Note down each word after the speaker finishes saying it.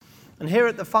And here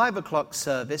at the 5 o'clock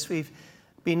service, we've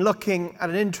been looking at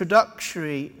an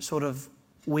introductory sort of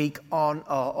week on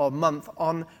or month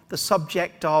on the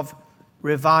subject of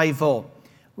revival.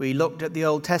 We looked at the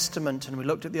Old Testament, and we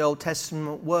looked at the Old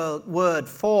Testament word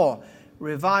for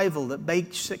revival that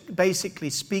basically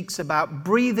speaks about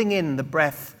breathing in the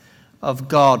breath of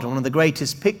God. One of the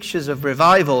greatest pictures of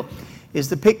revival is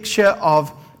the picture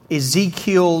of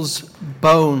Ezekiel's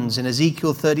bones in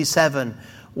Ezekiel 37,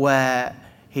 where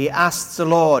he asks the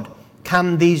Lord,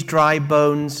 can these dry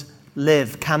bones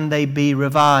live? Can they be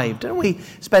revived? And we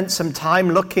spent some time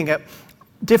looking at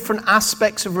different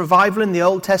aspects of revival in the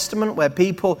Old Testament where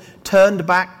people turned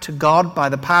back to God by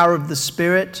the power of the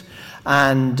Spirit.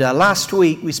 And last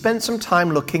week we spent some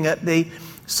time looking at the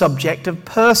subject of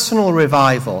personal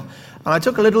revival. And I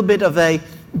took a little bit of a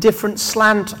different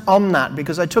slant on that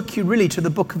because I took you really to the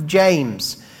book of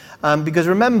James. Because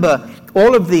remember,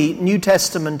 all of the New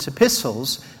Testament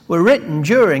epistles were written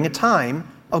during a time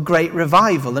of great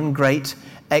revival and great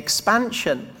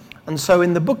expansion. And so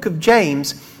in the book of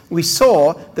James, we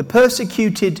saw the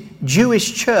persecuted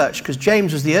Jewish church, because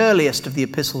James was the earliest of the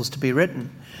epistles to be written.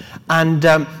 And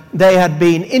they had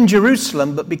been in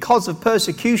Jerusalem, but because of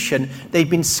persecution, they'd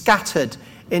been scattered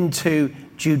into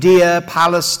Judea,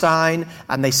 Palestine,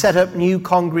 and they set up new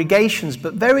congregations.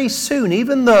 But very soon,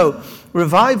 even though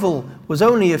revival was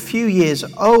only a few years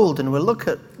old, and we'll look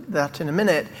at that in a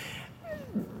minute,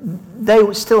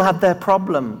 they still had their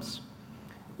problems.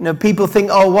 You know, people think,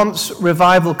 once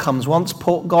revival comes, once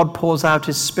God pours out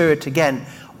his Spirit again,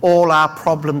 all our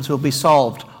problems will be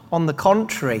solved. On the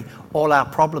contrary, all our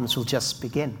problems will just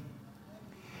begin.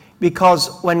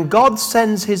 Because when God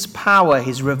sends his power,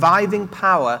 his reviving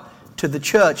power, to the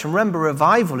church, and remember,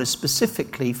 revival is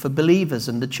specifically for believers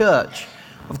and the church.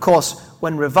 Of course,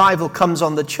 when revival comes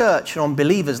on the church and on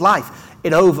believers' life,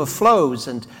 it overflows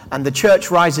and the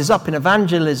church rises up in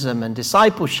evangelism and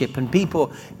discipleship, and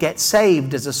people get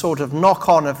saved as a sort of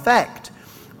knock-on effect.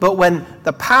 But when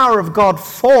the power of God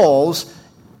falls,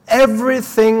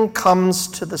 everything comes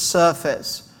to the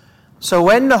surface. So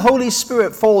when the Holy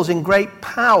Spirit falls in great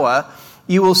power,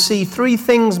 you will see three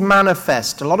things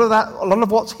manifest. A lot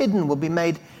of what's hidden will be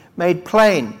made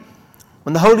plain.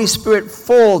 When the Holy Spirit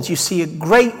falls, you see a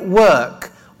great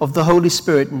work of the Holy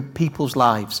Spirit in people's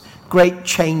lives. Great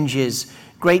changes,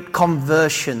 great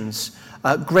conversions,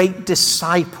 great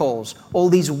disciples, all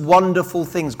these wonderful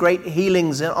things, great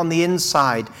healings on the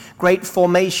inside, great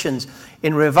formations.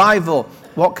 In revival,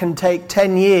 what can take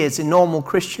 10 years in normal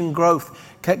Christian growth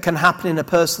can happen in a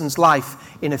person's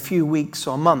life in a few weeks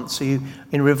or months. So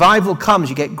in revival comes,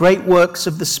 you get great works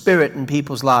of the Spirit in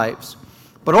people's lives.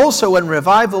 But also when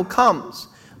revival comes,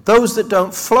 those that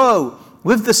don't flow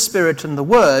with the Spirit and the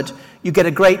Word, you get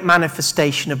a great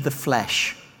manifestation of the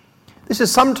flesh. This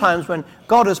is sometimes when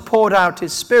God has poured out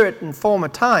his Spirit in former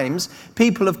times,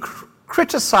 people have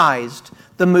criticized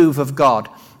the move of God.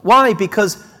 Why?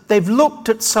 Because they've looked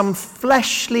at some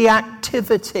fleshly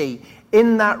activity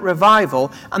in that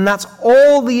revival, and that's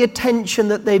all the attention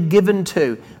that they've given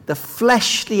to, the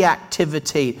fleshly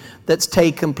activity that's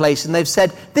taken place. And they've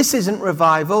said, this isn't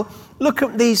revival. Look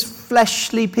at these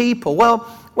fleshly people. Well,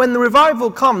 when the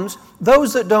revival comes,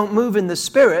 those that don't move in the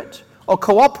Spirit or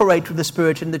cooperate with the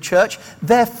Spirit in the church,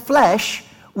 their flesh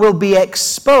will be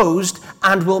exposed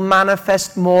and will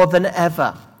manifest more than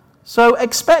ever. So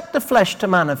expect the flesh to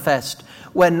manifest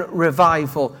when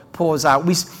revival pours out.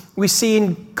 We see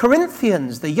in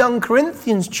Corinthians, the young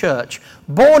Corinthians church,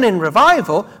 born in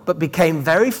revival, but became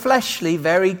very fleshly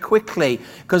very quickly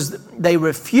because they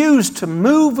refused to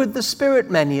move with the Spirit,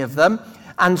 many of them,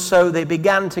 and so they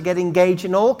began to get engaged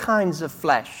in all kinds of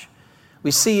flesh.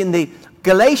 We see in the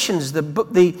Galatians,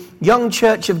 the young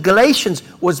church of Galatians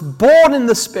was born in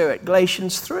the Spirit,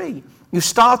 Galatians 3. You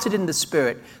started in the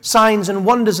Spirit, signs and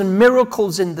wonders and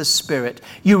miracles in the Spirit.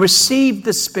 You received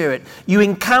the Spirit. You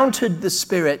encountered the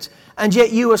Spirit. And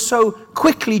yet you were so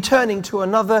quickly turning to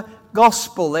another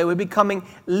gospel. They were becoming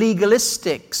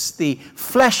legalistics. The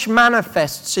flesh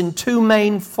manifests in two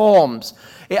main forms.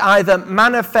 It either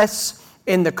manifests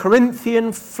in the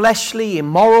Corinthian fleshly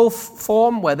immoral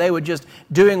form, where they were just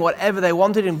doing whatever they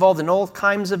wanted, involved in all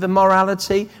kinds of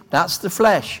immorality. That's the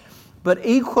flesh. But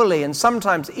equally, and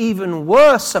sometimes even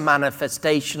worse, a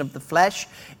manifestation of the flesh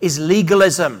is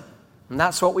legalism. And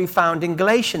that's what we found in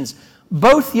Galatians.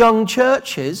 Both young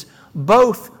churches,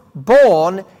 both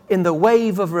born in the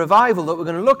wave of revival that we're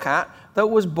going to look at, that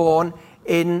was born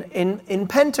in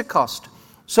Pentecost.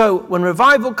 So when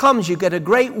revival comes, you get a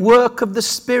great work of the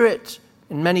Spirit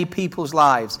in many people's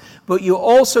lives. But you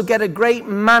also get a great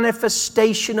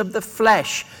manifestation of the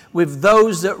flesh with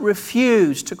those that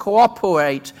refuse to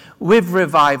cooperate with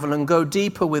revival and go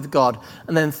deeper with God.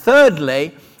 And then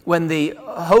thirdly, when the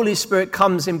Holy Spirit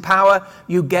comes in power,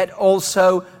 you get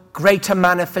also greater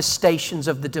manifestations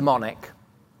of the demonic.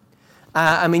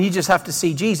 You just have to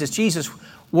see Jesus. Jesus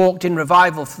walked in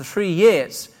revival for 3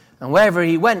 years, and wherever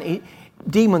he went,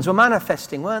 demons were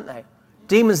manifesting, weren't they?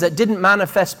 Demons that didn't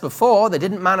manifest before, but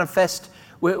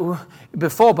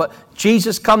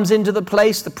Jesus comes into the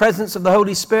place, the presence of the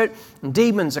Holy Spirit, and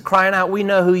demons are crying out, "We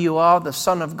know who you are, the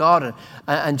Son of God."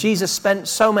 And Jesus spent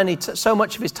so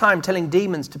much of his time telling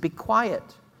demons to be quiet.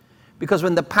 Because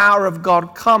when the power of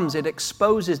God comes, it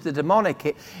exposes the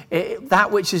demonic,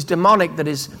 that which is demonic that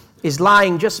is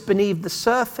lying just beneath the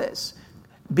surface,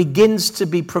 begins to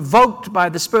be provoked by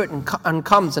the Spirit and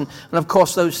comes. And of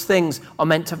course, those things are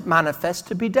meant to manifest,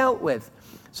 to be dealt with.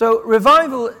 So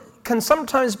revival can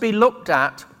sometimes be looked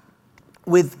at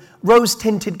with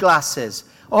rose-tinted glasses.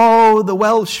 Oh, the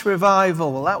Welsh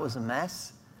revival, well, that was a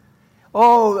mess.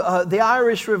 Oh, the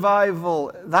Irish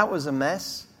revival, that was a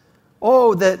mess.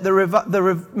 Oh,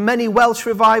 the many Welsh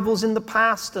revivals in the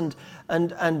past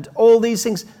and all these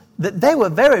things, they were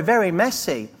very, very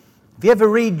messy. If you ever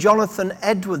read Jonathan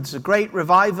Edwards, the great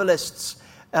revivalists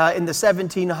in the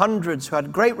 1700s who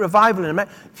had great revival in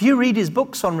America, if you read his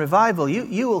books on revival,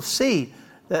 you will see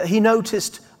that he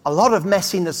noticed a lot of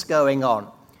messiness going on,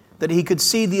 that he could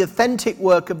see the authentic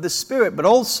work of the Spirit, but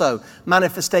also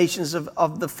manifestations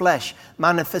of the flesh,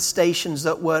 manifestations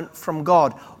that weren't from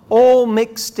God, all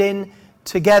mixed in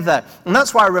together. And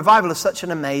that's why revival is such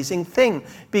an amazing thing,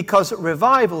 because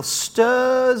revival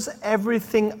stirs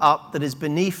everything up that is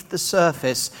beneath the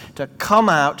surface to come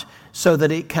out so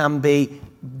that it can be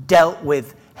dealt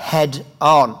with head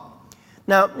on.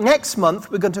 Now, next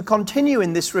month, we're going to continue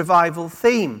in this revival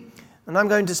theme. And I'm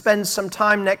going to spend some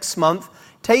time next month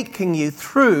taking you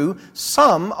through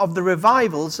some of the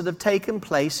revivals that have taken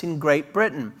place in Great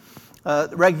Britain.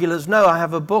 Regulars know I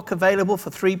have a book available for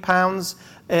 £3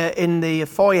 in the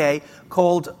foyer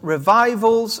called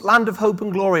Revivals, Land of Hope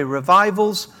and Glory,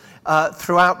 Revivals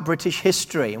Throughout British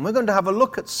History. And we're going to have a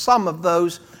look at some of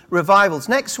those revivals.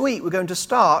 Next week, we're going to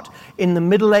start in the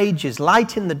Middle Ages,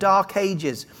 light in the Dark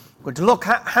Ages. We're going to look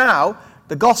at how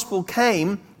the gospel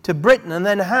came to Britain and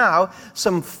then how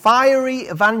some fiery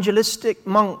evangelistic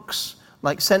monks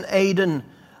like St. Aidan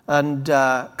and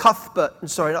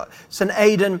St.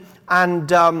 Aidan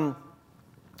and, I've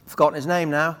forgotten his name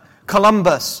now,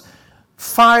 Columbus.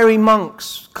 Fiery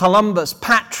monks, Columbus,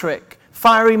 Patrick,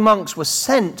 fiery monks were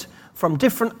sent from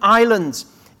different islands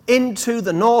into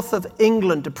the north of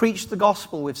England to preach the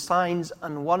gospel with signs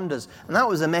and wonders. And that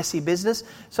was a messy business.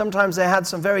 Sometimes they had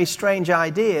some very strange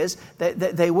ideas.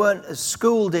 They weren't as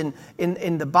schooled in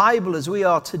the Bible as we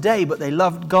are today, but they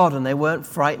loved God and they weren't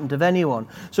frightened of anyone.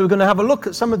 So we're going to have a look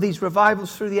at some of these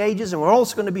revivals through the ages, and we're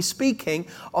also going to be speaking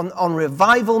on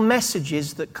revival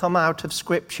messages that come out of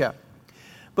Scripture.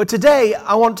 But today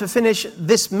I want to finish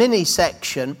this mini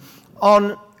section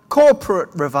on corporate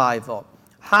revival.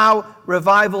 How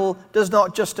revival does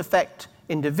not just affect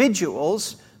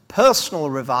individuals, personal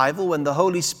revival, when the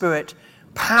Holy Spirit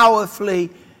powerfully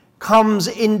comes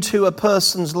into a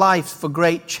person's life for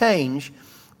great change,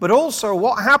 but also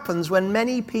what happens when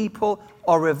many people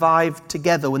are revived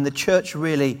together, when the church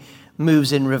really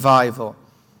moves in revival.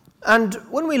 And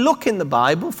when we look in the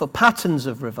Bible for patterns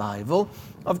of revival,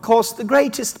 of course, the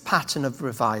greatest pattern of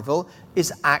revival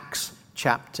is Acts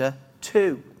chapter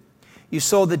 2. You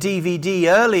saw the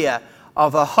DVD earlier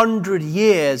of 100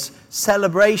 years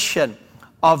celebration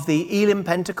of the Elim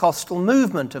Pentecostal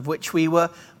movement, of which we were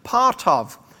part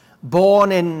of.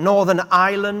 Born in Northern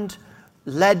Ireland,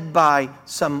 led by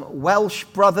some Welsh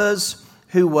brothers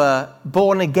who were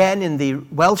born again in the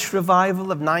Welsh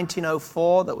revival of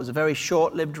 1904. That was a very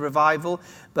short-lived revival,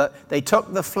 but they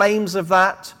took the flames of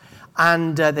that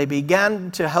and they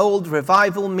began to hold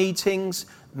revival meetings,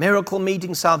 miracle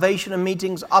meetings, salvation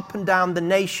meetings up and down the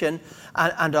nation,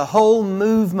 and a whole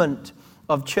movement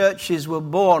of churches were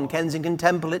born. Kensington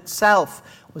Temple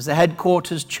itself was the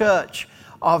headquarters church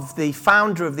of the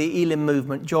founder of the Elim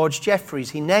movement, George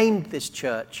Jeffreys. He named this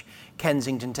church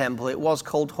Kensington Temple. It was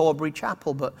called Horbury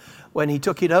Chapel, but when he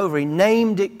took it over, he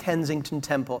named it Kensington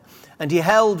Temple. And he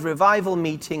held revival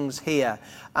meetings here.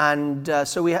 And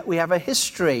so we have a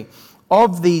history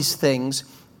of these things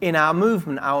in our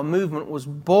movement. Our movement was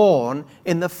born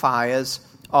in the fires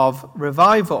of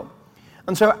revival.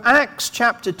 And so Acts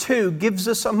chapter 2 gives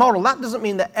us a model. That doesn't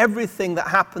mean that everything that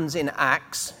happens in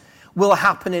Acts will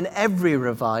happen in every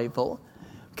revival.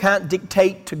 can't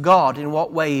dictate to God in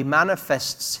what way he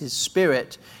manifests his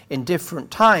Spirit in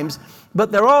different times,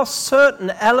 but there are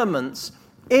certain elements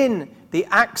in the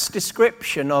Acts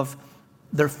description of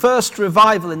the first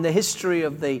revival in the history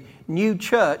of the new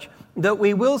church that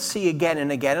we will see again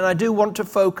and again, and I do want to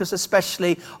focus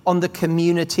especially on the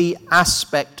community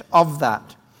aspect of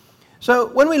that. So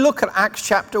when we look at Acts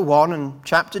chapter 1 and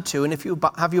chapter 2, and if you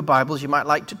have your Bibles, you might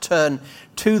like to turn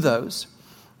to those,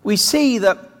 we see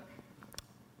that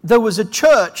there was a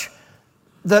church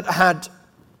that had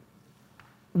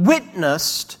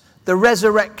witnessed the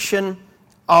resurrection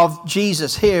of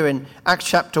Jesus. Here in Acts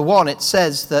chapter 1, it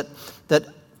says that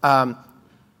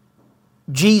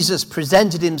Jesus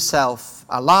presented himself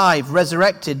alive,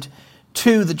 resurrected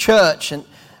to the church, and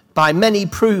by many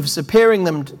proofs,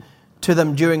 appearing to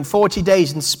them during 40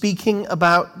 days and speaking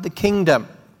about the kingdom.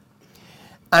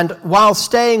 And while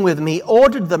staying with me,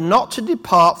 ordered them not to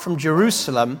depart from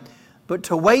Jerusalem, but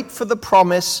to wait for the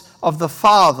promise of the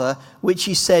Father, which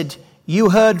he said,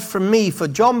 "You heard from me, for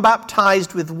John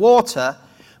baptized with water,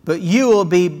 but you will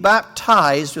be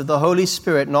baptized with the Holy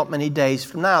Spirit not many days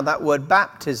from now." That word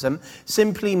baptism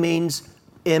simply means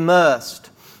immersed.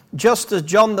 Just as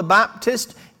John the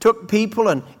Baptist took people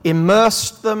and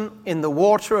immersed them in the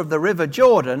water of the river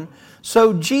Jordan,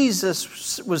 so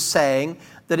Jesus was saying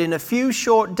that in a few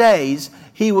short days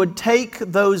he would take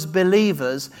those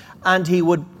believers and he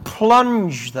would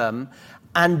plunge them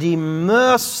and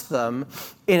immerse them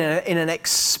in an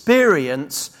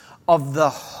experience of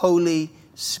the Holy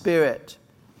Spirit.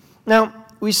 Now,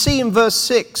 we see in verse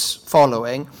 6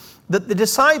 following that the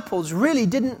disciples really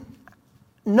didn't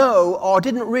know or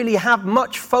didn't really have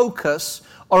much focus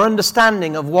or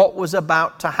understanding of what was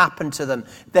about to happen to them.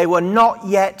 They were not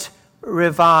yet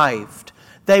revived.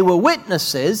 They were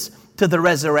witnesses to the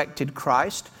resurrected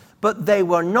Christ, but they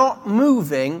were not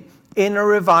moving in a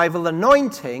revival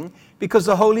anointing because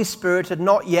the Holy Spirit had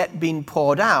not yet been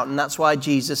poured out, and that's why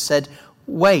Jesus said,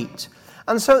 wait.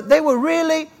 And so they were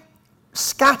really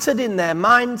scattered in their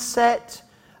mindset.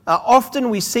 Often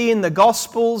we see in the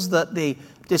Gospels that the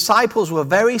disciples were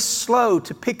very slow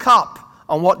to pick up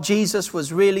on what Jesus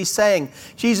was really saying.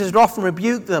 Jesus would often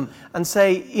rebuke them and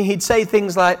he'd say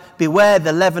things like, "Beware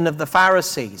the leaven of the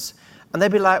Pharisees." And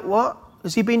they'd be like, "What?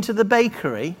 Has he been to the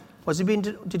bakery?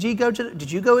 Did you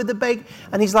go with the baker?"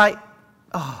 And he's like,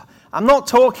 "Oh, I'm not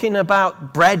talking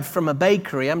about bread from a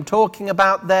bakery. I'm talking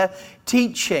about their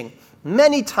teaching."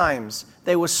 Many times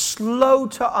they were slow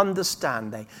to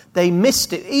understand. They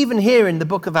missed it. Even here in the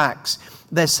book of Acts,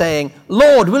 they're saying,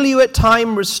 "Lord, will you at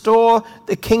time restore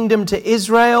the kingdom to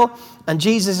Israel?" And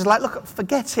Jesus is like, "Look,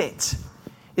 forget it.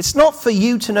 It's not for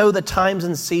you to know the times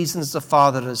and seasons the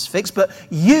Father has fixed, but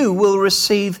you will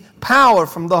receive power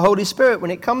from the Holy Spirit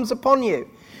when it comes upon you."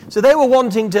 So they were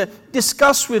wanting to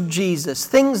discuss with Jesus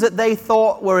things that they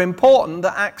thought were important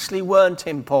that actually weren't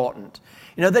important.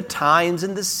 You know, the times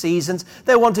and the seasons.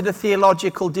 They wanted a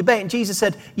theological debate. And Jesus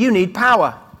said, "You need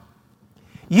power.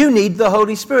 You need the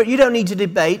Holy Spirit. You don't need to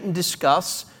debate and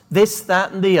discuss this,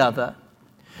 that, and the other."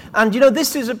 And you know,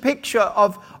 this is a picture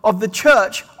of the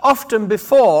church often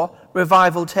before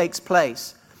revival takes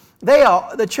place.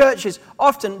 The church is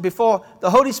often before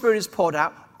the Holy Spirit is poured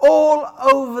out all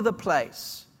over the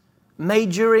place,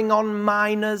 majoring on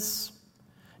minors,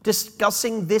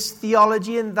 discussing this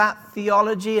theology and that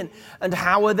theology, and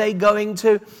how are they going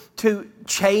to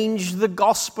change the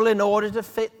gospel in order to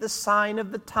fit the sign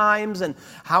of the times, and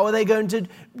how are they going to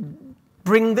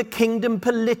bring the kingdom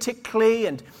politically,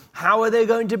 and how are they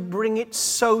going to bring it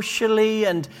socially,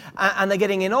 and they're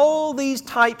getting in all these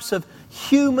types of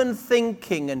human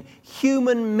thinking and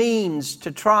human means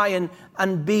to try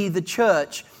and be the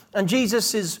church. And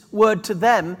Jesus' word to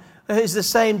them is the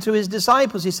same to his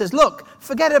disciples. He says, "Look,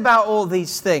 forget about all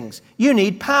these things. You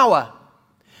need power.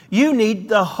 You need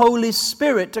the Holy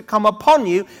Spirit to come upon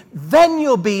you. Then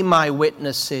you'll be my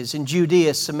witnesses in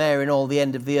Judea, Samaria, and all the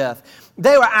end of the earth."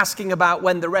 They were asking about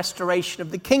when the restoration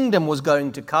of the kingdom was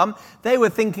going to come. They were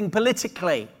thinking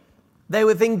politically. They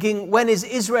were thinking, when is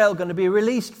Israel going to be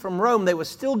released from Rome? They were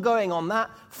still going on that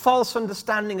false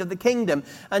understanding of the kingdom.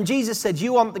 And Jesus said,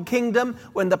 "You want the kingdom?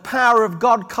 When the power of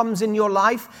God comes in your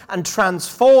life and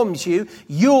transforms you,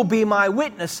 you'll be my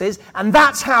witnesses, and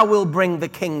that's how we'll bring the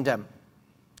kingdom."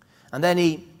 And then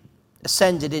he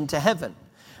ascended into heaven.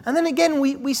 And then again,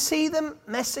 we see them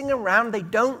messing around. They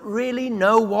don't really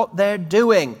know what they're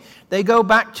doing. They go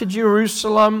back to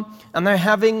Jerusalem, and they're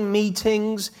having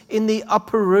meetings in the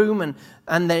upper room,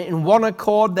 and they're in one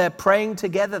accord. They're praying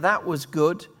together. That was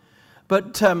good.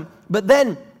 But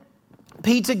then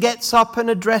Peter gets up and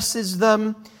addresses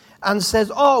them, and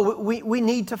says, oh, we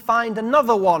need to find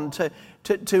another one to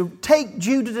take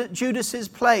Judas's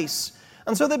place.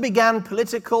 And so they began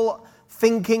political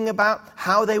thinking about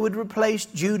how they would replace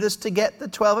Judas to get the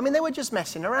 12. I mean, they were just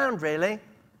messing around, really.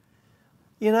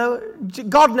 You know,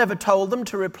 God never told them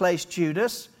to replace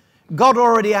Judas. God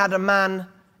already had a man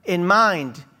in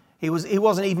mind. He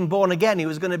wasn't even born again. He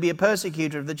was going to be a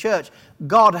persecutor of the church.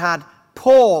 God had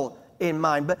Paul in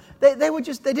mind. But they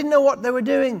didn't know what they were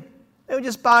doing. They were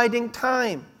just biding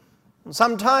time. And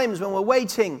sometimes when we're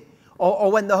waiting,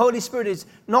 or when the Holy Spirit is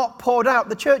not poured out,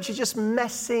 the church is just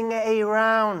messing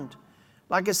around.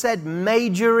 Like I said,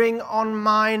 majoring on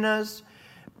minors,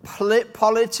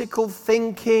 political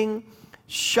thinking,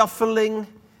 shuffling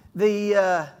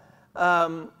the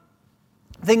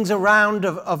things around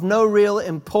of no real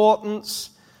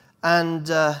importance, and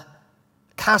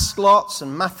cast lots.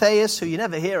 And Matthias, who you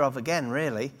never hear of again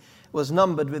really, was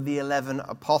numbered with the 11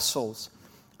 apostles.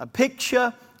 A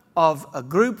picture of a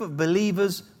group of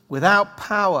believers without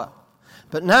power.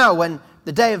 But now when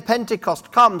the day of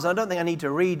Pentecost comes, I don't think I need to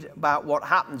read about what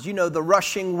happens. You know, the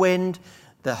rushing wind,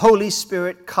 the Holy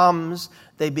Spirit comes,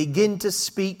 they begin to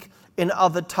speak in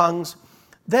other tongues.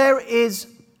 There is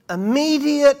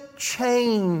immediate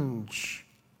change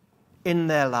in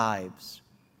their lives.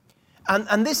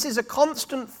 And this is a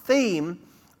constant theme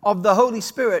of the Holy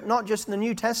Spirit, not just in the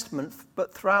New Testament,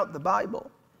 but throughout the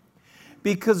Bible.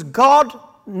 Because God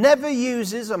never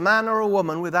uses a man or a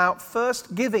woman without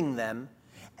first giving them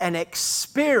an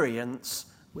experience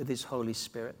with His Holy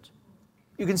Spirit.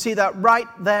 You can see that right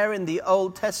there in the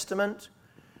Old Testament.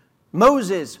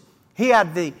 Moses, he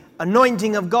had the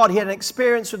anointing of God. He had an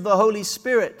experience with the Holy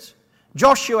Spirit.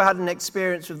 Joshua had an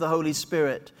experience with the Holy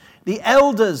Spirit. The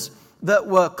elders that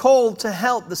were called to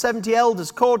help, the 70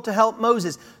 elders called to help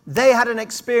Moses, they had an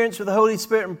experience with the Holy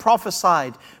Spirit and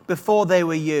prophesied before they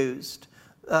were used.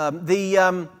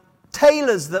 The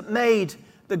tailors that made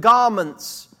the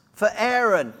garments for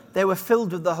Aaron, they were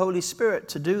filled with the Holy Spirit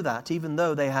to do that, even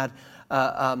though they had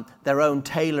their own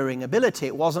tailoring ability.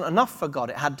 It wasn't enough for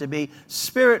God. It had to be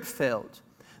Spirit-filled.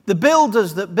 The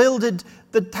builders that builded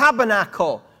the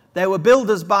tabernacle, they were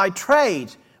builders by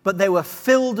trade, but they were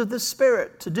filled with the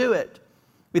Spirit to do it.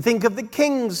 We think of the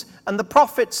kings and the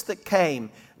prophets that came.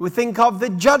 We think of the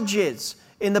judges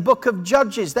in the book of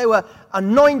Judges. They were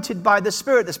anointed by the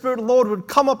Spirit. The Spirit of the Lord would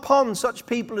come upon such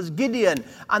people as Gideon,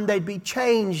 and they'd be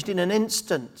changed in an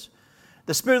instant.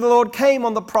 The Spirit of the Lord came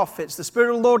on the prophets. The Spirit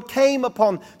of the Lord came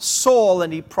upon Saul,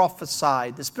 and he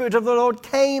prophesied. The Spirit of the Lord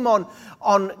came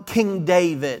on King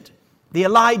David, the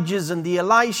Elijahs and the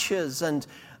Elishas.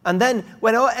 And then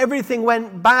when everything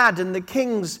went bad and the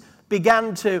kings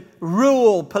began to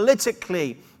rule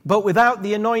politically, but without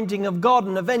the anointing of God,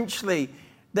 and eventually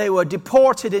they were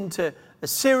deported into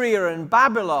Assyria and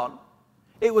Babylon,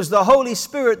 it was the Holy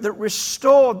Spirit that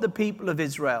restored the people of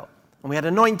Israel. And we had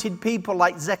anointed people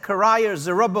like Zechariah,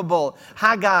 Zerubbabel,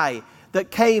 Haggai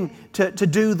that came to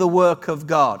do the work of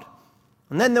God.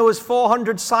 And then there was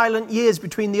 400 silent years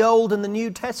between the Old and the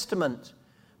New Testament.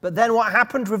 But then what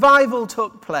happened? Revival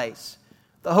took place.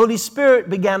 The Holy Spirit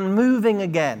began moving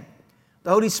again. The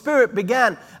Holy Spirit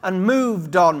began and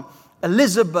moved on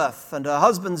Elizabeth and her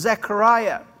husband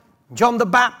Zechariah. John the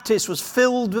Baptist was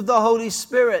filled with the Holy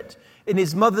Spirit in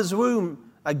his mother's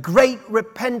womb, a great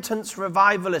repentance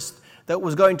revivalist that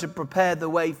was going to prepare the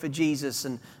way for Jesus,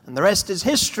 and the rest is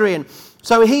history. And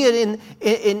so here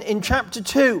in chapter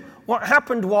 2, what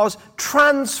happened was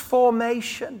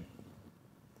transformation.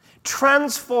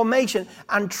 Transformation,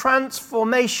 and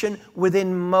transformation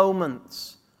within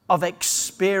moments of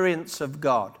experience of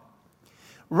God.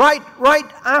 Right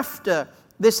after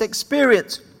this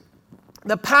experience,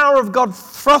 the power of God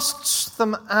thrusts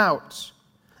them out,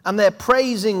 and they're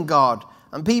praising God,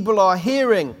 and people are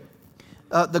hearing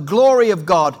the glory of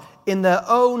God in their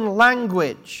own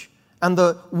language, and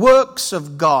the works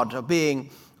of God are being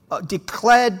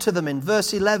declared to them in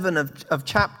verse 11 of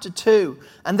chapter 2,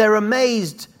 and they're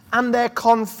amazed and they're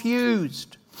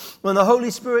confused. When the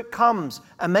Holy Spirit comes,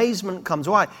 amazement comes.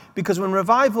 Why? Because when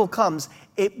revival comes,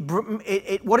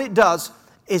 what it does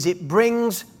is it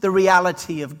brings the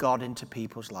reality of God into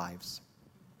people's lives.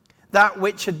 That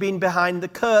which had been behind the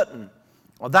curtain,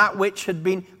 or that which had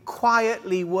been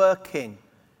quietly working,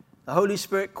 the Holy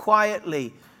Spirit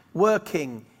quietly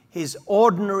working His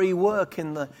ordinary work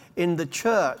in the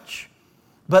church.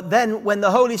 But then when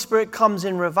the Holy Spirit comes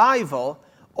in revival,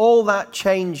 all that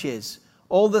changes.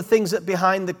 All the things that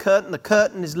behind the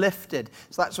curtain is lifted.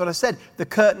 So that's what I said. The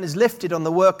curtain is lifted on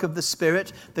the work of the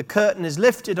Spirit. The curtain is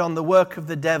lifted on the work of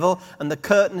the devil. And the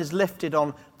curtain is lifted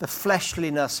on the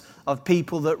fleshliness of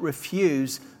people that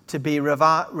refuse to be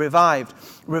revived.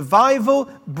 Revival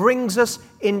brings us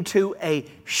into a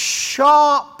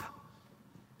sharp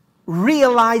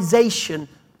realization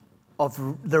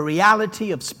of the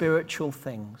reality of spiritual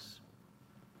things.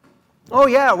 Oh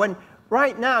yeah, when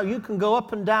right now you can go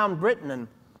up and down Britain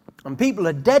and people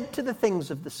are dead to the things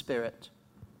of the Spirit.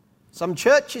 Some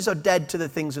churches are dead to the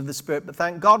things of the Spirit, but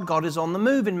thank God, God is on the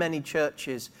move in many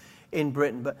churches in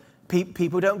Britain. But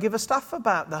people don't give a stuff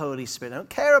about the Holy Spirit. They don't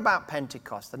care about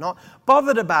Pentecost. They're not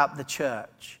bothered about the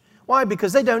church. Why?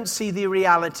 Because they don't see the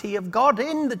reality of God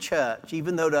in the church,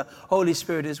 even though the Holy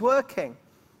Spirit is working.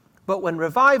 But when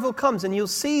revival comes, and you'll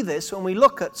see this when we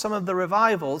look at some of the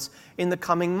revivals in the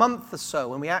coming month or so,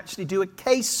 when we actually do a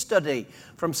case study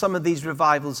from some of these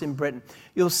revivals in Britain,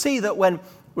 you'll see that when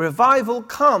revival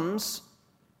comes,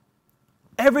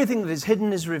 everything that is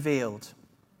hidden is revealed.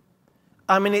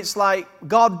 I mean, it's like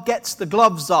God gets the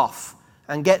gloves off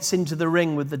and gets into the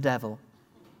ring with the devil.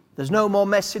 There's no more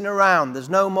messing around. There's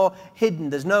no more hidden.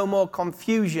 There's no more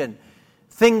confusion.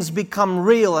 Things become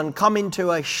real and come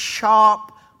into a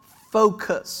sharp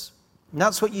focus. And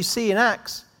that's what you see in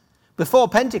Acts. Before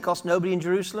Pentecost, nobody in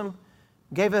Jerusalem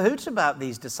gave a hoot about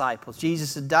these disciples.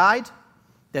 Jesus had died.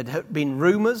 There'd been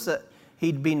rumors that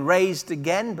he'd been raised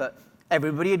again, but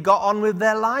everybody had got on with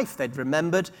their life. They'd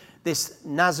remembered this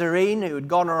Nazarene who had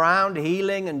gone around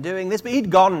healing and doing this, but he'd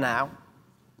gone now.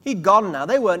 He'd gone now.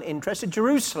 They weren't interested.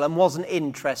 Jerusalem wasn't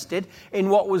interested in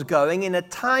what was going in a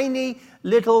tiny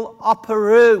little upper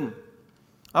room.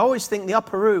 I always think the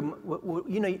upper room,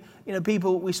 you know,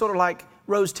 people, we sort of like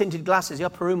rose-tinted glasses. The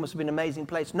upper room must have been an amazing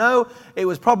place. No, it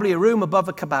was probably a room above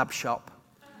a kebab shop.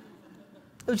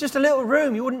 It was just a little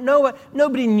room. You wouldn't know.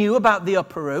 Nobody knew about the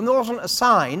upper room. There wasn't a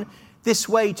sign this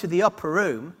way to the upper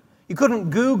room. You couldn't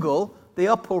Google the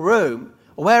upper room.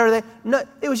 Where are they? No,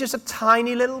 it was just a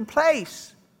tiny little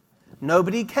place.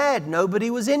 Nobody cared. Nobody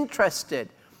was interested.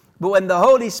 But when the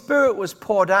Holy Spirit was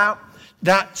poured out,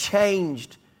 that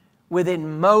changed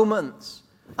within moments.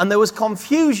 And there was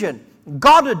confusion.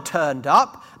 God had turned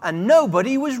up and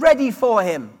nobody was ready for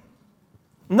him.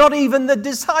 Not even the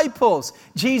disciples.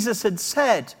 Jesus had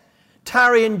said,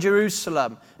 tarry in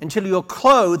Jerusalem until you're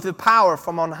clothed with power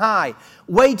from on high.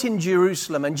 Wait in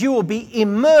Jerusalem and you will be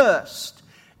immersed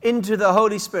into the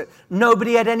Holy Spirit.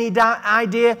 Nobody had any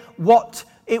idea what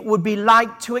it would be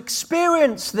like to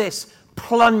experience this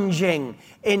plunging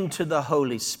into the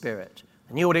Holy Spirit.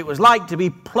 They knew what it was like to be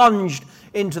plunged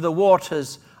into the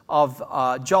waters of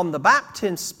John the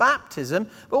Baptist's baptism.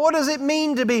 But what does it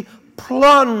mean to be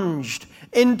plunged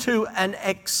into an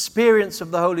experience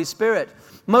of the Holy Spirit?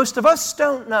 Most of us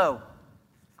don't know.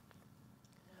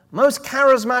 Most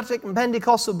charismatic and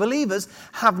Pentecostal believers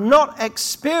have not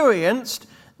experienced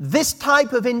this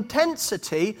type of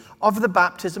intensity of the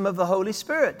baptism of the Holy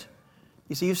Spirit.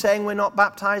 You see, you're saying we're not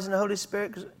baptized in the Holy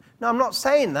Spirit? No, I'm not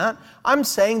saying that. I'm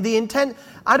saying the intent.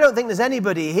 I don't think there's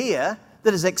anybody here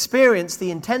that has experienced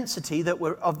the intensity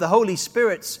of the Holy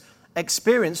Spirit's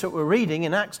experience that we're reading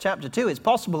in Acts chapter 2. It's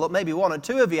possible that maybe one or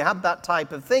two of you had that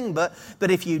type of thing, but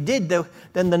if you did,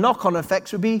 then the knock-on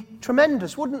effects would be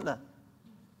tremendous, wouldn't they?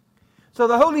 So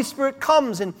the Holy Spirit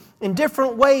comes in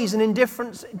different ways and in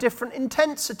different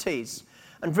intensities.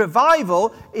 And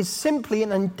revival is simply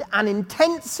an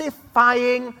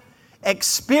intensifying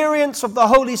experience of the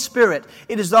Holy Spirit.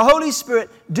 It is the Holy Spirit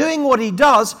doing what he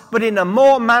does, but in a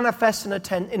more manifest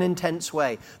and intense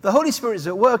way. The Holy Spirit is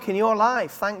at work in your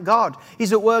life, thank God.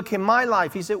 He's at work in my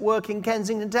life. He's at work in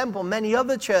Kensington Temple, many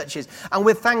other churches. And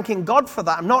we're thanking God for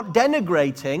that. I'm not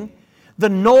denigrating the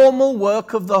normal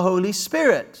work of the Holy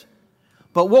Spirit.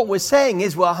 But what we're saying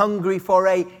is we're hungry for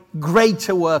a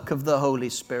greater work of the Holy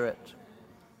Spirit.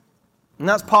 And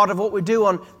that's part of what we do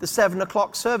on the 7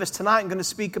 o'clock service. Tonight I'm going to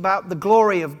speak about the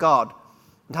glory of God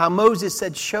and how Moses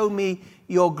said, show me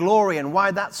your glory, and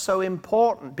why that's so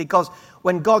important. Because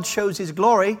when God shows his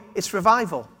glory, it's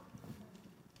revival.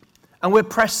 And we're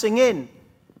pressing in.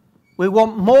 We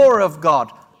want more of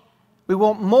God. We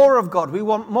want more of God. We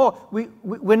want more.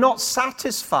 We're not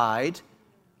satisfied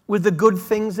with the good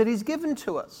things that he's given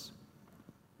to us.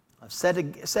 I've said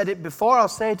it before, I'll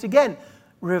say it again.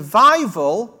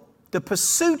 Revival, the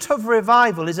pursuit of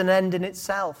revival is an end in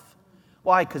itself.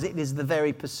 Why? Because it is the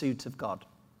very pursuit of God.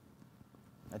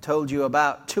 I told you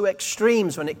about two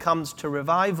extremes when it comes to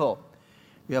revival.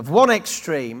 You have one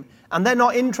extreme, and they're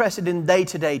not interested in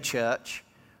day-to-day church.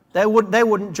 They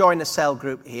wouldn't join a cell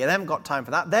group here. They haven't got time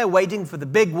for that. They're waiting for the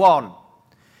big one.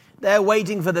 They're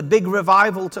waiting for the big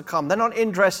revival to come. They're not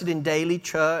interested in daily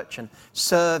church and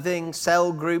serving,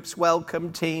 cell groups,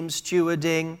 welcome teams,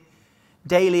 stewarding,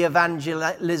 daily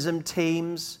evangelism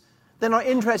teams. They're not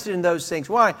interested in those things.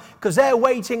 Why? Because they're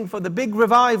waiting for the big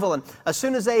revival. And as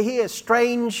soon as they hear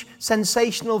strange,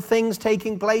 sensational things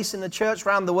taking place in the church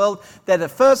around the world, they're the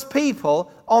first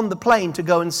people on the plane to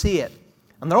go and see it.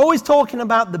 And they're always talking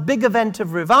about the big event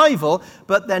of revival,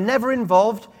 but they're never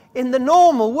involved in the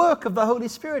normal work of the Holy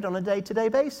Spirit on a day-to-day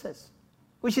basis.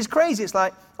 Which is crazy. It's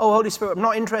like, oh, Holy Spirit, I'm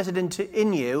not interested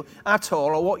in you at all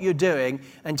or what you're doing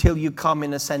until you come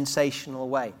in a sensational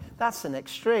way. That's an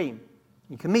extreme.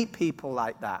 You can meet people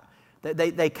like that.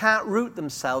 They can't root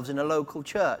themselves in a local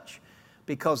church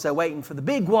because they're waiting for the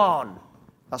big one.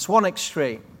 That's one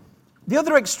extreme. The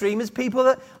other extreme is people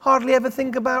that hardly ever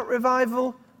think about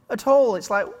revival at all. It's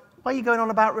like, why are you going on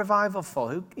about revival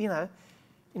for?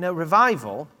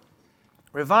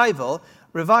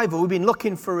 Revival. We've been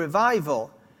looking for revival.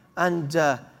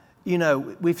 And,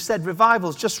 we've said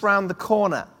revival's just round the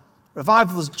corner.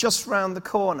 Revival's just round the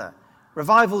corner.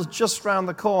 Revival's just round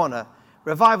the corner.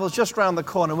 Revival's just round the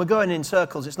corner. We're going in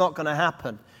circles. It's not going to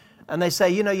happen. And they say,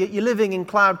 you're living in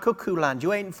cloud cuckoo land. You're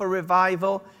waiting for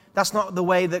revival. That's not the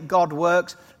way that God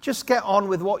works. Just get on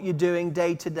with what you're doing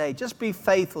day to day. Just be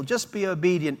faithful. Just be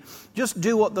obedient. Just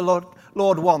do what the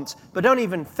Lord wants. But don't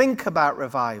even think about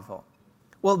revival.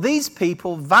 Well, these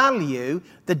people value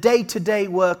the day-to-day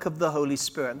work of the Holy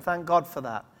Spirit. And thank God for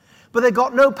that. But they've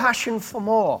got no passion for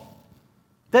more.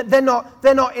 They're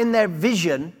not in their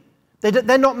vision.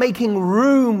 They're not making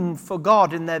room for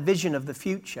God in their vision of the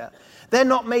future. They're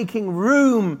not making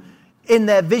room in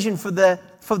their vision for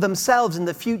themselves in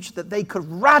the future that they could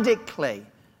radically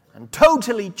and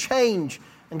totally change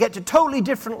and get to totally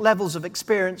different levels of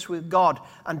experience with God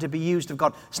and to be used of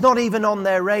God. It's not even on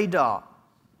their radar.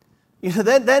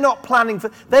 They're not planning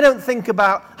they don't think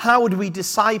about how would we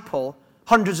disciple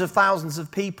hundreds of thousands of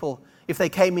people if they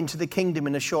came into the kingdom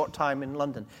in a short time in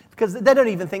London. Because they don't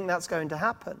even think that's going to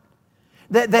happen.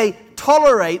 They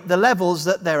tolerate the levels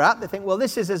that they're at. They think, well,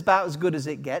 this is about as good as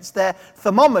it gets. They're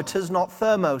thermometers, not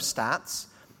thermostats.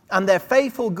 And they're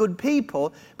faithful, good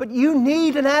people. But you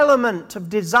need an element of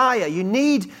desire.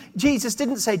 Jesus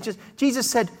didn't say, Jesus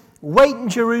said, wait in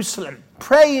Jerusalem,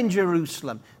 pray in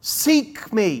Jerusalem,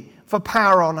 seek me for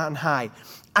power on high.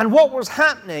 And what was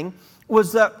happening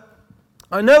was that,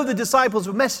 I know the disciples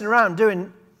were messing around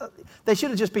they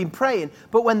should have just been praying.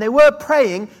 But when they were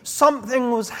praying,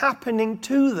 something was happening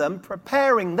to them,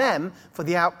 preparing them for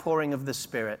the outpouring of the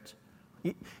Spirit.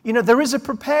 There is a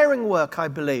preparing work, I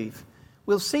believe.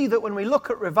 We'll see that when we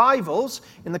look at revivals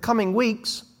in the coming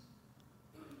weeks,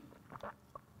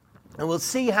 and we'll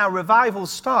see how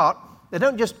revivals start. They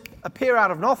don't just appear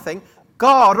out of nothing.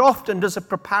 God often does a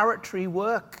preparatory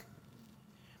work.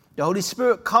 The Holy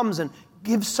Spirit comes and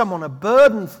gives someone a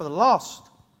burden for the lost.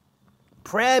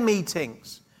 Prayer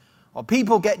meetings, or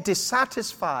people get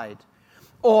dissatisfied,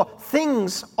 or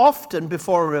things often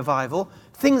before a revival,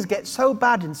 things get so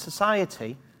bad in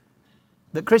society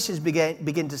that Christians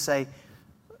begin to say,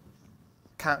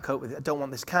 can't cope with it, I don't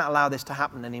want this, can't allow this to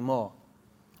happen anymore.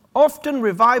 Often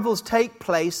revivals take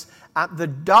place at the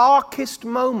darkest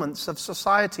moments of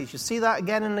society. You see that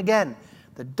again and again.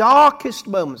 The darkest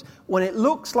moments, when it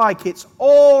looks like it's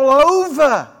all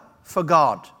over for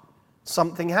God,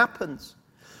 something happens.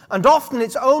 And often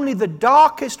it's only the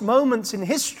darkest moments in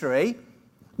history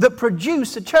that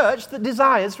produce a church that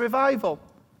desires revival.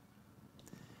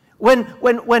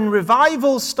 When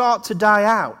revivals start to die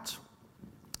out,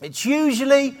 it's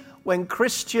usually when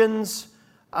Christians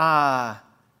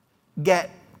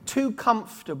get too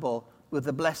comfortable with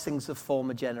the blessings of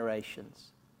former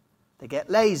generations. They get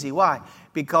lazy. Why?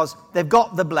 Because they've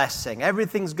got the blessing.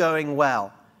 Everything's going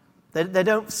well. They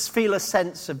don't feel a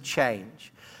sense of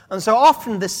change. And so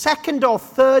often the second or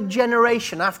third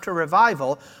generation after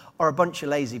revival are a bunch of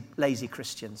lazy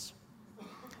Christians.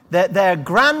 Their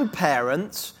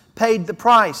grandparents paid the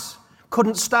price,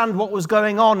 couldn't stand what was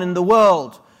going on in the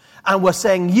world, and were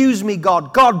saying, use me,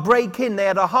 God. God, break in. They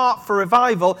had a heart for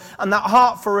revival, and that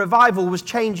heart for revival was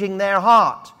changing their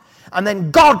heart. And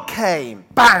then God came,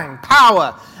 bang,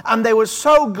 power. And they were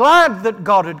so glad that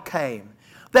God had came.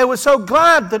 They were so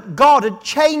glad that God had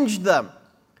changed them.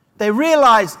 They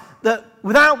realized that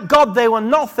without God they were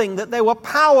nothing, that they were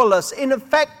powerless,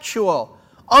 ineffectual,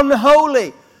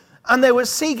 unholy. And they were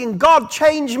seeking, God,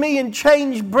 change me and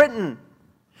change Britain.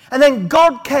 And then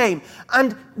God came,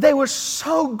 and they were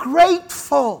so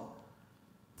grateful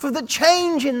for the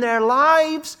change in their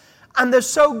lives. And they're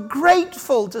so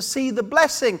grateful to see the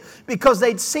blessing because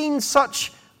they'd seen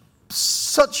such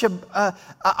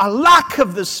a lack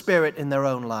of the Spirit in their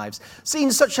own lives,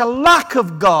 seen such a lack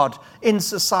of God in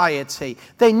society.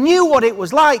 They knew what it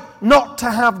was like not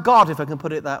to have God, if I can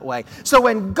put it that way. So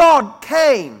when God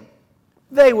came,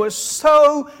 They were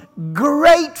so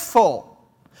grateful.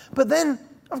 But then,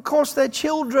 of course, their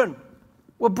children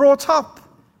were brought up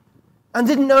and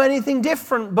didn't know anything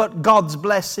different but God's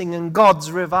blessing and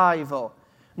God's revival.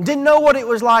 Didn't know what it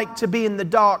was like to be in the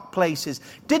dark places.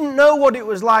 Didn't know what it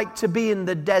was like to be in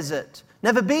the desert.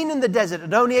 Never been in the desert,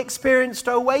 had only experienced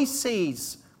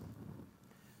oases.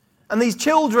 And these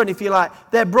children, if you like,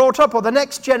 they're brought up, or the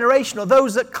next generation, or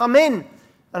those that come in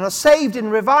and are saved in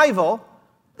revival,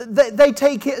 they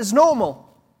take it as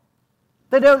normal.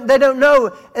 They don't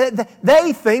know.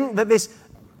 They think that this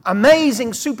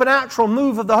amazing supernatural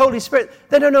move of the Holy Spirit,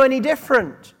 they don't know any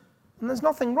different. And there's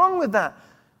nothing wrong with that.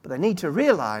 But they need to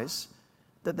realize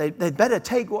that they'd better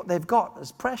take what they've got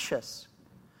as precious.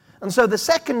 And so the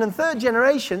second and third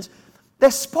generations, they're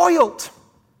spoilt.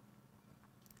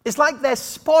 It's like they're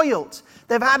spoilt.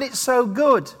 They've had it so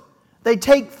good. They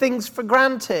take things for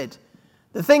granted.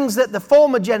 The things that the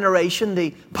former generation,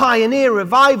 the pioneer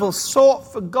revival,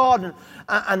 sought for God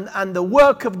and the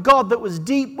work of God that was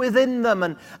deep within them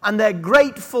and their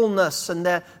gratefulness and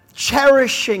their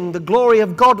cherishing the glory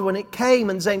of God when it came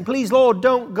and saying, please, Lord,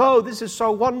 don't go. This is so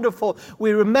wonderful.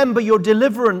 We remember your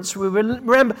deliverance. We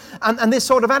remember, and this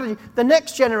sort of attitude. The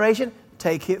next generation,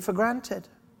 take it for granted.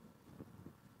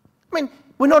 I mean,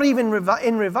 we're not even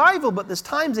in revival, but there's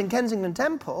times in Kensington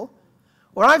Temple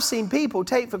where I've seen people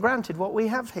take for granted what we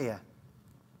have here.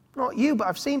 Not you, but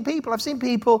I've seen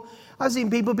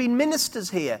people being ministers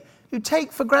here who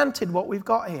take for granted what we've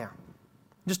got here.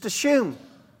 Just assume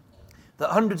that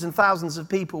hundreds and thousands of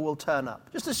people will turn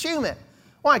up. Just assume it.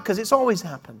 Why? Because it's always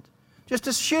happened. Just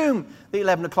assume that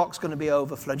 11 o'clock is going to be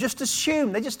overflow. They just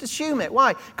assume it.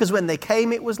 Why? Because when they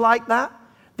came, it was like that.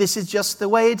 This is just the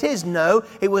way it is. No,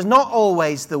 it was not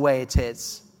always the way it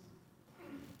is.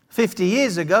 50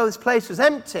 years ago, this place was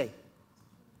empty.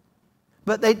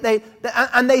 But they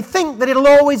think that it'll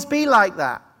always be like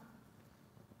that.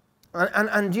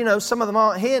 And you know, some of them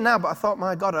aren't here now, but I thought,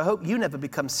 my God, I hope you never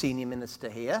become senior minister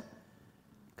here.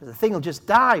 Because the thing will just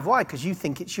dive. Why? Because you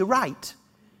think it's your right.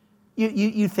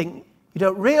 You think, you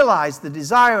don't realize the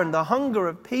desire and the hunger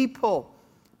of people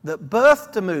that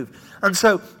birthed a move. And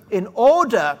so, in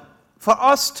order for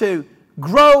us to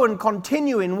grow and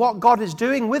continue in what God is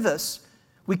doing with us,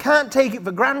 we can't take it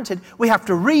for granted. We have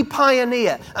to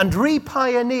re-pioneer and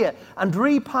re-pioneer and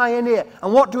re-pioneer.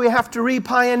 And what do we have to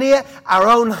re-pioneer? Our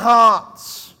own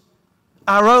hearts.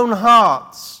 Our own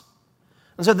hearts.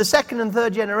 And so the second and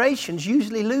third generations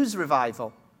usually lose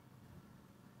revival.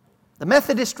 The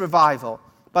Methodist revival,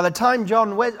 by the time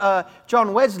John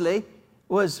Wesley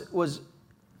was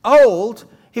old,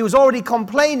 he was already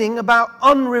complaining about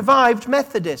unrevived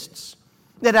Methodists.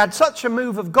 They'd had such a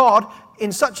move of God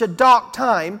in such a dark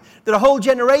time that a whole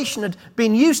generation had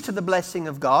been used to the blessing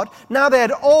of God. Now they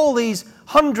had all these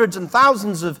hundreds and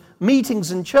thousands of meetings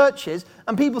and churches,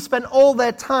 and people spent all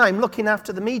their time looking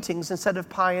after the meetings instead of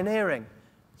pioneering.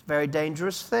 It's a very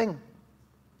dangerous thing.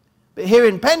 But here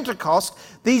in Pentecost,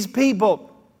 these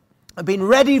people have been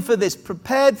ready for this,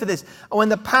 prepared for this. And when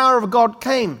the power of God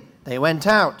came, they went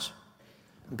out.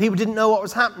 And people didn't know what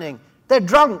was happening. They're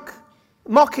drunk,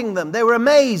 mocking them. They were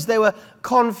amazed. They were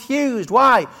confused.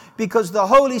 Why? Because the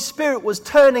Holy Spirit was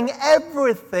turning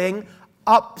everything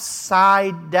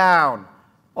upside down,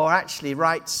 or actually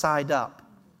right side up.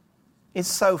 It's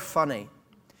so funny.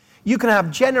 You can have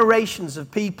generations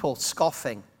of people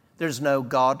scoffing. There's no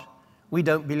God. We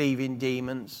don't believe in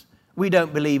demons. We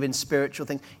don't believe in spiritual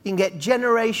things. You can get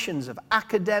generations of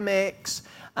academics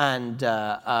and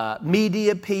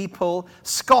media people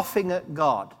scoffing at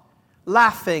God,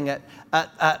 laughing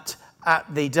at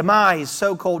the demise,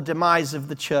 so-called demise of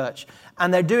the church.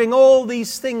 And they're doing all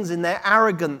these things in their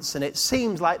arrogance, and it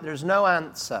seems like there's no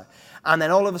answer. And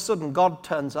then all of a sudden, God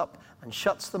turns up and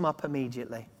shuts them up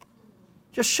immediately.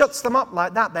 Just shuts them up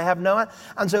like that. They have no answer.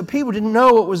 And so people didn't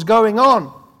know what was going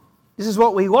on. This is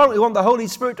what we want. We want the Holy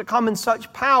Spirit to come in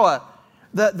such power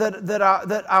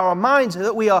that our minds,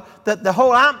 that the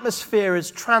whole atmosphere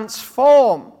is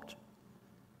transformed.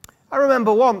 I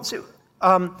remember once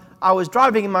I was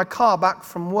driving in my car back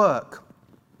from work,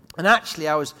 and actually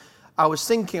I was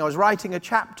thinking, I was writing a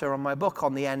chapter on my book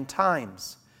on the end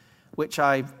times, which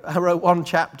I wrote one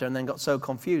chapter and then got so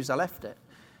confused I left it.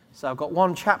 So I've got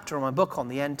one chapter on my book on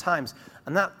the end times,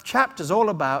 and that chapter's all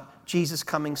about Jesus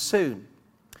coming soon.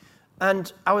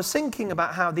 And I was thinking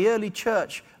about how the early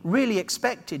church really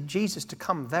expected Jesus to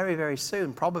come very, very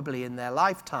soon, probably in their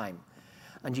lifetime.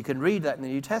 And you can read that in the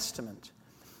New Testament.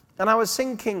 And I was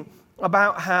thinking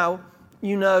about how,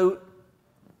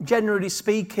 generally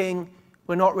speaking,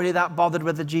 We're not really that bothered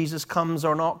whether Jesus comes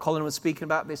or not. Colin was speaking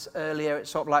about this earlier.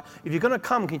 It's sort of like, if you're going to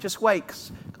come, can you just wait?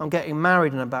 'Cause I'm getting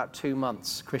married in about 2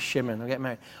 months. Chris Shimon, I'm getting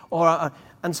married.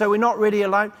 And so we're not really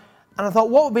allowed. And I thought,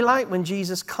 what would it be like when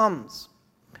Jesus comes?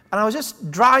 And I was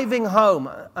just driving home,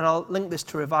 and I'll link this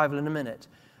to revival in a minute.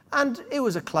 And it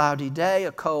was a cloudy day,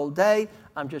 a cold day.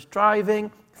 I'm just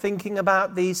driving, thinking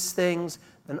about these things.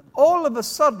 And all of a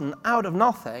sudden, out of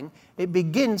nothing, it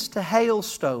begins to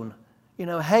hailstone.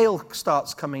 Hail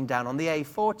starts coming down on the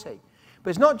A40. But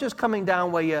it's not just coming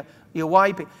down where you're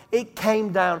wiping. It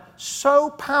came down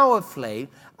so powerfully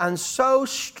and so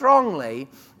strongly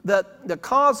that the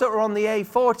cars that were on the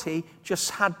A40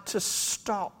 just had to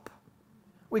stop.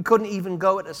 We couldn't even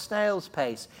go at a snail's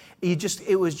pace.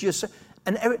 It was just,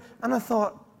 and I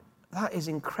thought, that is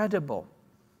incredible.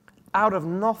 Out of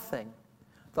nothing,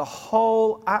 the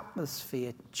whole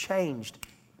atmosphere changed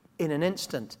in an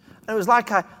instant. And it was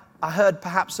like I heard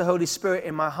perhaps the Holy Spirit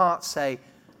in my heart say,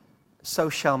 so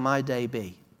shall my day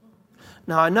be.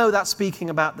 Now, I know that's speaking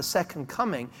about the second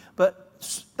coming, but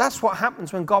that's what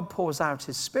happens when God pours out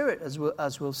his Spirit,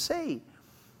 as we'll see.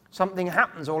 Something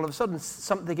happens all of a sudden,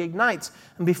 something ignites.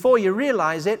 And before you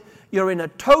realize it, you're in a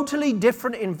totally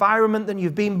different environment than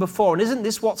you've been before. And isn't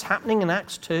this what's happening in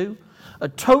Acts 2? A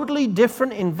totally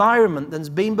different environment than's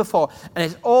been before. And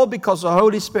it's all because of the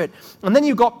Holy Spirit. And then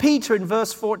you've got Peter in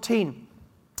verse 14.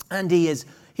 And he is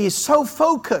so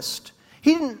focused.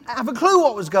 He didn't have a clue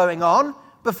what was going on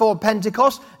before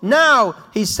Pentecost. Now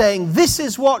he's saying, this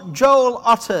is what Joel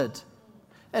uttered.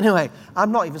 Anyway, I've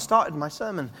not even started my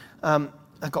sermon.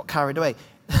 I got carried away.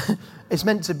 It's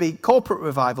meant to be corporate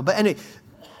revival. But anyway,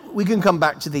 we can come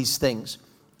back to these things.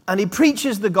 And he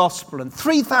preaches the gospel, and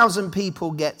 3,000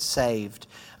 people get saved.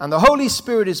 And the Holy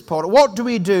Spirit is poured. What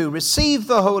do? Receive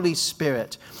the Holy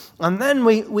Spirit. And then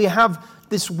we have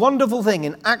this wonderful thing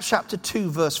in Acts chapter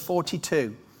 2, verse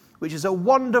 42, which is a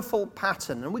wonderful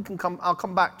pattern. And I'll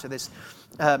come back to this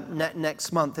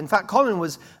next month. In fact, Colin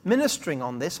was ministering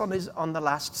on this on the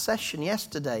last session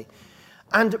yesterday.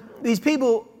 And these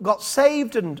people got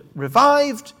saved and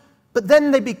revived, but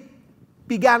then they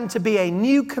began to be a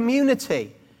new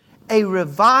community, a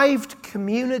revived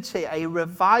community, a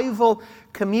revival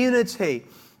community.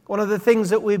 One of the things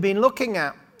that we've been looking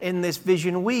at in this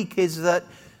Vision Week is that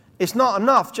it's not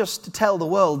enough just to tell the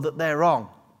world that they're wrong.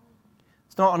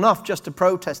 It's not enough just to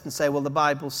protest and say, well, the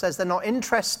Bible says. They're not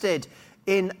interested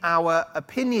in our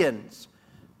opinions.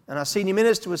 And our senior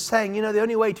minister was saying, the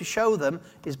only way to show them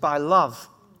is by love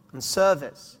and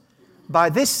service. By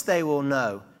this they will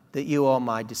know that you are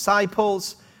my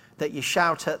disciples, that you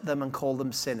shout at them and call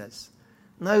them sinners.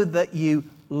 Know that you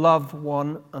love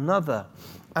one another.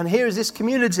 And here is this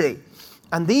community.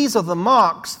 And these are the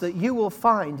marks that you will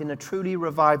find in a truly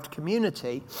revived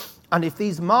community. And if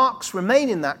these marks remain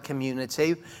in that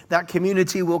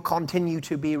community will continue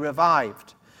to be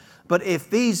revived. But if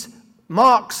these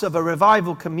marks of a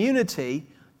revival community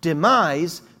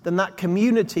demise, then that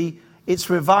community, its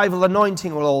revival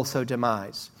anointing will also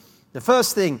demise. The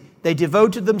first thing, they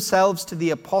devoted themselves to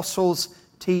the apostles'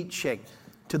 teaching,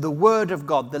 to the Word of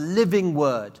God, the living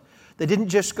Word. They didn't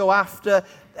just go after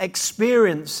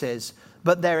experiences,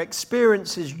 but their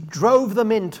experiences drove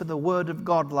them into the Word of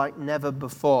God like never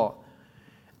before.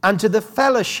 And to the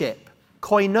fellowship,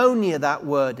 koinonia, that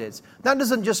word is. That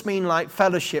doesn't just mean like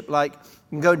fellowship, like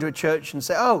you can go into a church and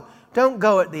say, oh, don't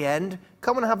go at the end.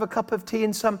 Come and have a cup of tea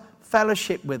and some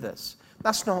fellowship with us.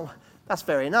 That's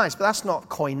very nice, but that's not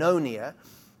koinonia.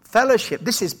 Fellowship,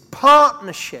 this is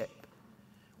partnership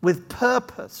with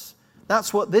purpose.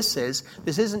 That's what this is.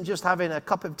 This isn't just having a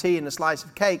cup of tea and a slice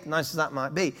of cake, nice as that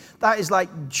might be. That is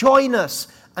like, join us,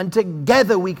 and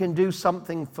together we can do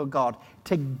something for God.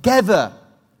 Together.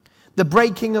 The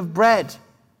breaking of bread.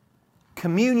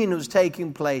 Communion was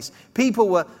taking place. People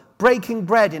were breaking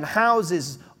bread in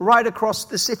houses right across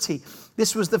the city.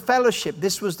 This was the fellowship.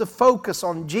 This was the focus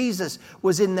on Jesus,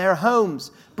 was in their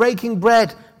homes. Breaking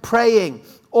bread, praying.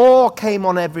 Awe came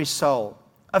on every soul.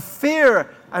 A fear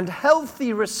and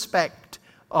healthy respect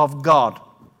of God.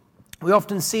 We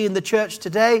often see in the church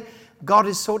today, God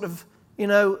is sort of,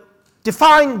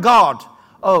 define God.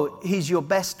 Oh, he's your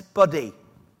best buddy.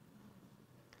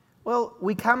 Well,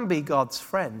 we can be God's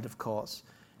friend, of course.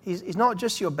 He's not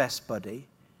just your best buddy.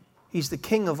 He's the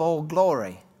King of all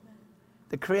glory,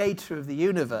 the creator of the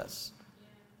universe.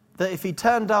 That if he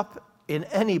turned up in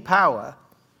any power,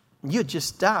 you'd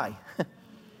just die.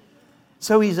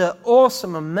 So he's an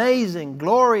awesome, amazing,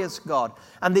 glorious God.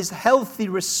 And this healthy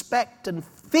respect and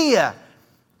fear,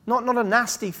 not a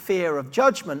nasty fear of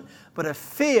judgment, but a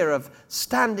fear of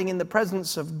standing in the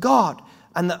presence of God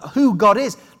and that who God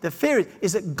is. The fear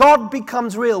is that God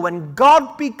becomes real. When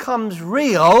God becomes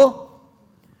real,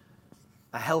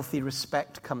 a healthy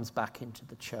respect comes back into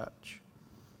the church.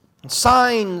 And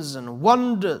signs and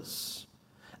wonders,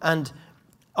 and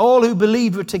all who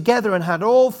believed were together and had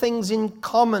all things in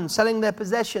common, selling their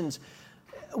possessions.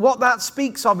 What that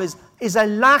speaks of is a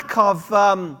lack of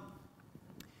a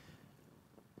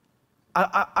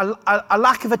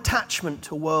lack of attachment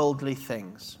to worldly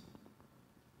things.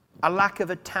 A lack of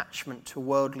attachment to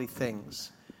worldly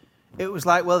things. It was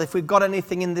like, well, if we've got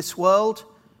anything in this world,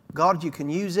 God, you can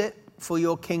use it for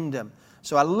your kingdom.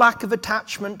 So a lack of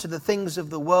attachment to the things of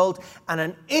the world and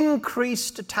an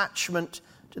increased attachment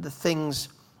to the things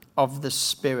of the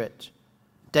Spirit.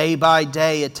 Day by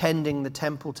day, attending the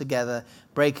temple together,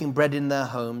 breaking bread in their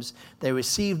homes, they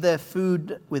received their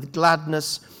food with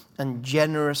gladness and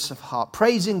generous of heart,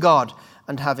 praising God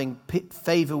and having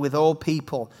favor with all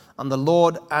people. And the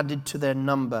Lord added to their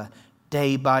number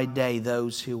day by day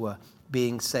those who were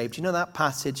being saved. You know that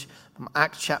passage from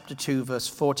Acts chapter 2, verse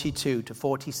 42 to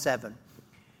 47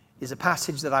 is a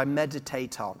passage that I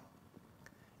meditate on.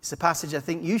 It's a passage I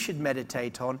think you should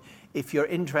meditate on if you're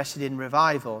interested in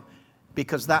revival,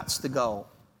 because that's the goal.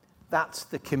 That's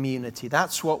the community.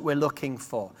 That's what we're looking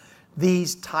for.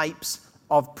 These types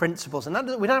of principles. And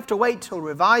we don't have to wait till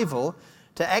revival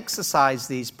to exercise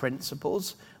these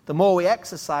principles. The more we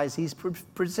exercise these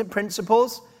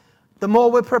principles, the more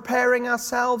we're preparing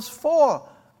ourselves for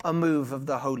a move of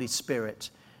the Holy Spirit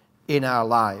in our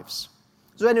lives.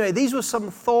 So anyway, these were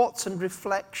some thoughts and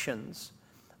reflections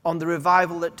on the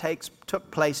revival that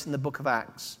took place in the book of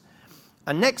Acts.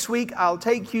 And next week, I'll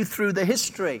take you through the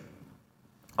history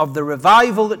of the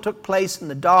revival that took place in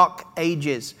the Dark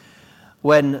Ages,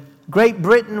 when Great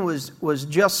Britain was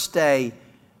just it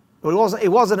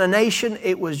wasn't a nation,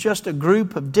 it was just a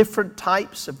group of different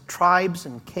types of tribes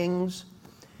and kings.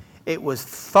 It was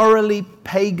thoroughly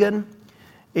pagan.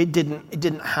 It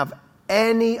didn't have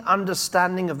any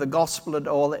understanding of the gospel at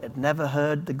all. It had never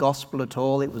heard the gospel at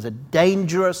all. It was a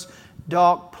dangerous,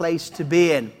 dark place to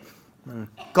be in. And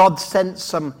God sent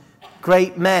some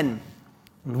great men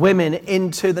and women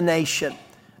into the nation,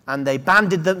 and they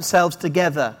banded themselves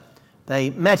together.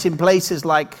 They met in places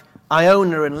like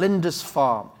Iona and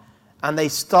Lindisfarne, and they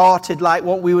started like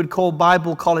what we would call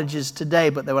Bible colleges today,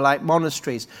 but they were like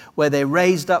monasteries, where they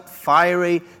raised up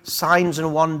fiery signs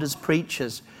and wonders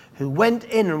preachers who went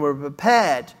in and were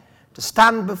prepared to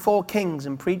stand before kings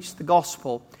and preach the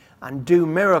gospel and do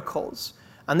miracles.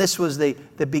 And this was the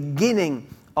beginning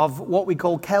of what we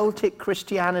call Celtic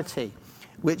Christianity,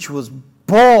 which was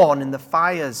born in the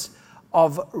fires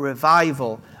of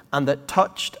revival and that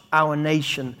touched our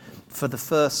nation for the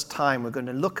first time. We're going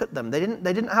to look at them. They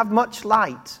didn't have much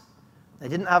light. They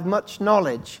didn't have much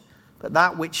knowledge, but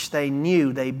that which they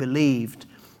knew, they believed,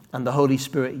 and the Holy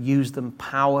Spirit used them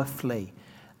powerfully.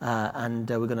 And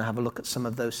we're going to have a look at some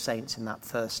of those saints in that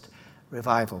first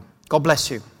revival. God bless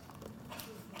you.